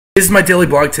This is my daily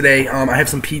blog today. I have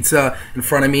some pizza in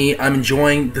front of me. I'm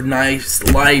enjoying the nice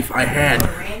life I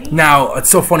had. Now, it's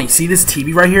so funny. See this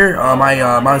TV right here?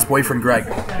 My mom's boyfriend,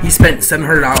 Greg, he spent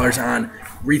 $700 on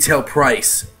retail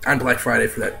price on Black Friday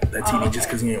for that TV just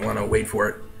because he didn't want to wait for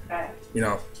it. You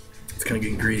know, it's kind of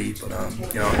getting greedy, but,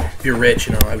 you know, if you're rich,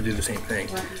 you know, I would do the same thing.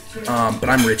 But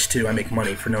I'm rich, too. I make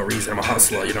money for no reason. I'm a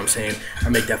hustler, you know what I'm saying? I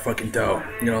make that fucking dough,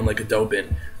 you know, like a dough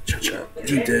bin. Cha-cha,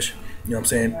 deep dish. You know what I'm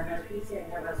saying?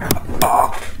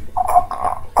 Oh.